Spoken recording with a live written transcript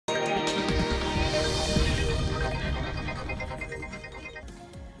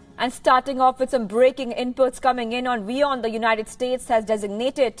And starting off with some breaking inputs coming in on WION, the United States has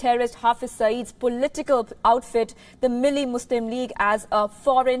designated terrorist Hafiz Saeed's political outfit, the Mili Muslim League, as a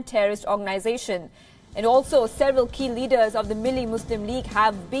foreign terrorist organization. And also, several key leaders of the Mili Muslim League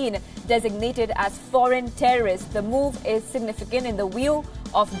have been designated as foreign terrorists. The move is significant in the view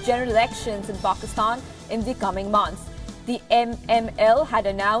of general elections in Pakistan in the coming months. The MML had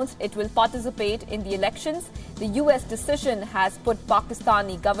announced it will participate in the elections. The US decision has put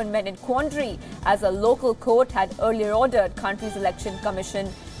Pakistani government in quandary, as a local court had earlier ordered country's election commission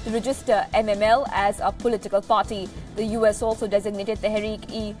to register MML as a political party. The US also designated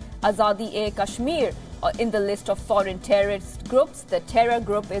Tehreek-e-Azadi-e-Kashmir in the list of foreign terrorist groups. The terror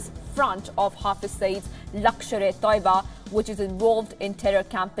group is front of Hafiz Saeed's Lashkar-e-Toiba, which is involved in terror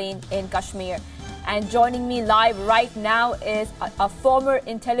campaign in Kashmir. And joining me live right now is a former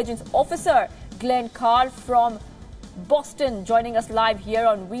intelligence officer, Glenn Carr from Boston, joining us live here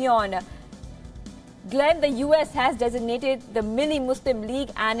on WION. Glenn, the US has designated the Mili Muslim League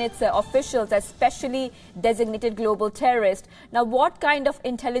and its officials as specially designated global terrorists. Now, what kind of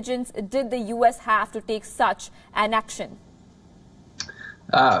intelligence did the US have to take such an action?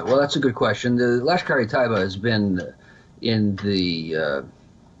 Well, that's a good question. The Lashkar-e-Toiba has been in the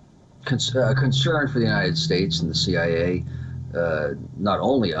concern for the United States and the CIA, not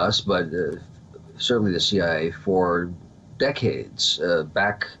only us, but certainly the CIA for decades.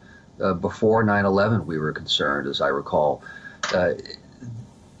 Back before 9/11, we were concerned, as I recall.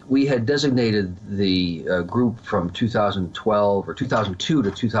 We had designated the group from 2012 or 2002 to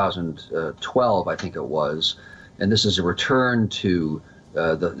 2012, I think it was, and this is a return to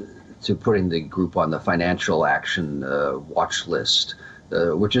putting the group on the financial action watch list.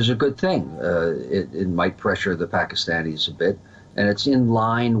 Which is a good thing. It might pressure the Pakistanis a bit, and it's in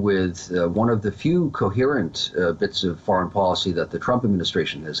line with one of the few coherent bits of foreign policy that the Trump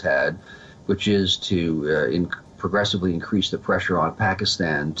administration has had, which is to progressively increase the pressure on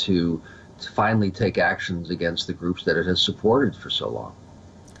Pakistan to finally take actions against the groups that it has supported for so long.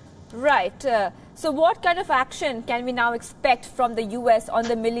 Right. So what kind of action can we now expect from the US on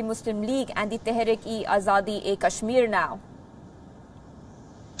the Mili Muslim League and the Tehreek-e-Azadi-e-Kashmir now?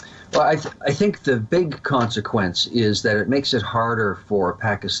 Well, I think the big consequence is that it makes it harder for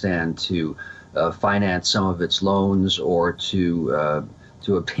Pakistan to finance some of its loans or to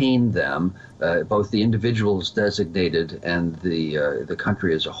obtain them, both the individuals designated and the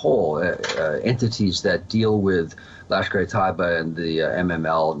country as a whole. Entities that deal with Lashkar-e-Toiba and the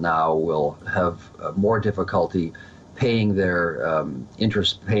MML now will have more difficulty paying their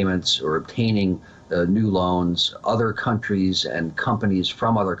interest payments or obtaining new loans. Other countries and companies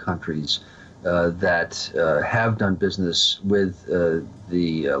from other countries that have done business with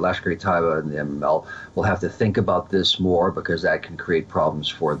the Lashkar-e-Toiba and the MML will have to think about this more, because that can create problems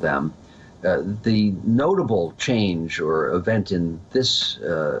for them. The notable change or event in this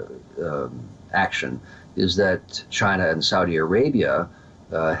action is that China and Saudi Arabia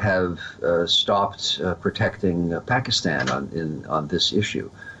have stopped protecting Pakistan on this issue,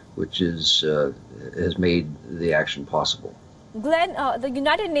 which has made the action possible. Glenn, the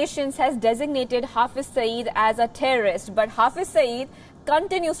United Nations has designated Hafiz Saeed as a terrorist, but Hafiz Saeed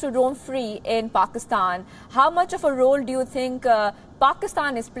continues to roam free in Pakistan. How much of a role do you think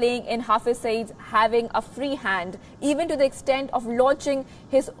Pakistan is playing in Hafiz Saeed having a free hand, even to the extent of launching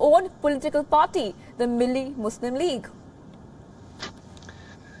his own political party, the Mili Muslim League?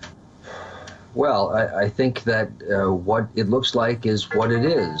 Well, I think that what it looks like is what it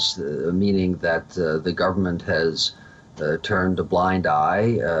is, meaning that the government has turned a blind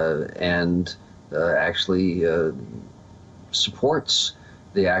eye and actually supports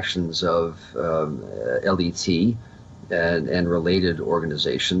the actions of LET and related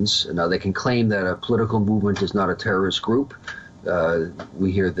organizations. Now, they can claim that a political movement is not a terrorist group.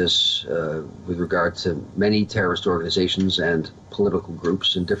 We hear this with regard to many terrorist organizations and political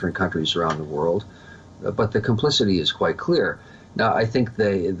groups in different countries around the world, but the complicity is quite clear. Now, I think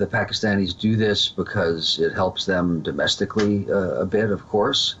the Pakistanis do this because it helps them domestically a bit, of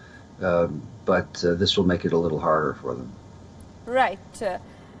course, but this will make it a little harder for them. Right.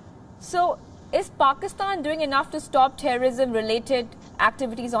 So, is Pakistan doing enough to stop terrorism-related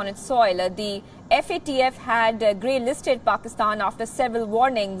activities on its soil? The FATF had grey-listed Pakistan after several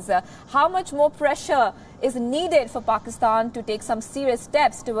warnings. How much more pressure is needed for Pakistan to take some serious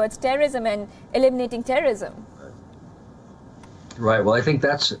steps towards terrorism and eliminating terrorism? Right. Well, I think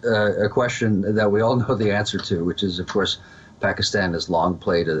that's a question that we all know the answer to, which is, of course, Pakistan has long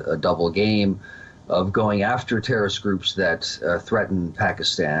played a double game of going after terrorist groups that threaten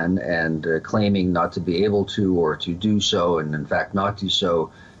Pakistan and claiming not to be able to or to do so, and in fact not do so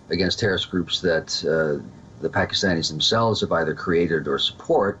against terrorist groups that the Pakistanis themselves have either created or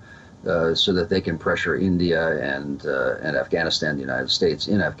support, so that they can pressure India and Afghanistan, the United States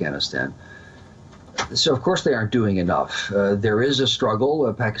in Afghanistan. So of course they aren't doing enough. There is a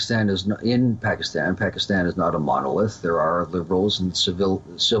struggle. Pakistan is not a monolith. There are liberals and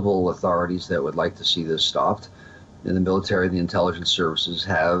civil authorities that would like to see this stopped. And the military and the intelligence services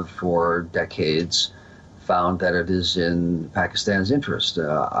have for decades found that it is in Pakistan's interest.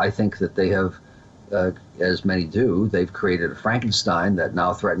 I think that they have, as many do, they've created a Frankenstein that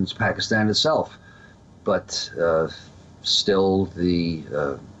now threatens Pakistan itself. But still the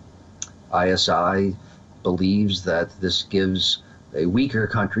ISI believes that this gives a weaker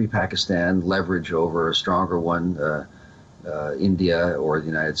country, Pakistan, leverage over a stronger one, India or the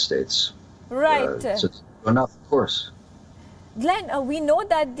United States. Right. So it's enough, of course. Glenn, we know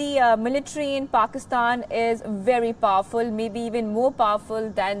that the military in Pakistan is very powerful, maybe even more powerful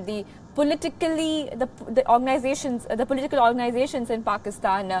than the political organizations in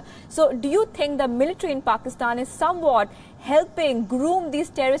Pakistan. So do you think the military in Pakistan is somewhat helping groom these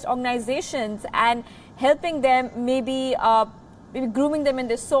terrorist organizations and helping them, maybe grooming them in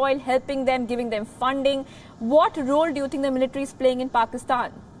the soil, helping them, giving them funding? What role do you think the military is playing in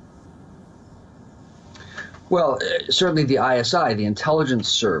Pakistan? Well, certainly the ISI, the intelligence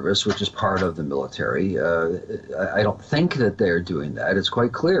service, which is part of the military, I don't think that they're doing that. It's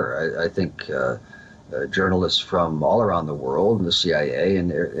quite clear. I think journalists from all around the world, and the CIA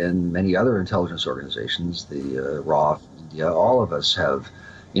and many other intelligence organizations, the RAW, India, all of us have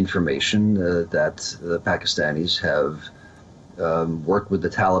information that the Pakistanis have worked with the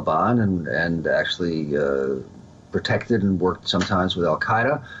Taliban and actually protected and worked sometimes with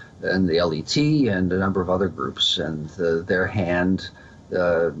Al-Qaeda and the LET and a number of other groups, and their hand,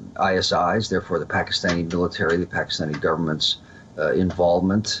 ISI's, therefore the Pakistani military, the Pakistani government's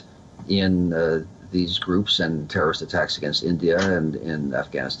involvement in these groups and terrorist attacks against India and in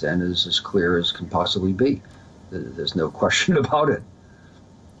Afghanistan is as clear as can possibly be. There's no question about it.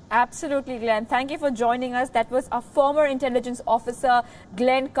 Absolutely, Glenn. Thank you for joining us. That was our former intelligence officer,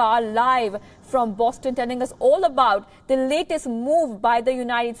 Glenn Carr, live from Boston, telling us all about the latest move by the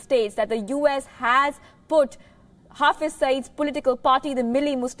United States, that the U.S. has put Hafiz Saeed's political party, the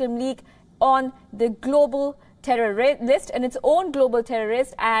Mili Muslim League, on the global terror list, and its own global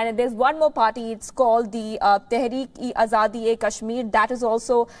terrorist. And there's one more party, it's called the Tehreek-e-Azadi-e-Kashmir, that is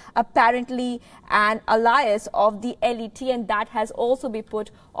also apparently an alliance of the LET, and that has also been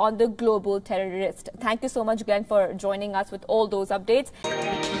put on the global terrorist. Thank you so much, Glenn, for joining us with all those updates.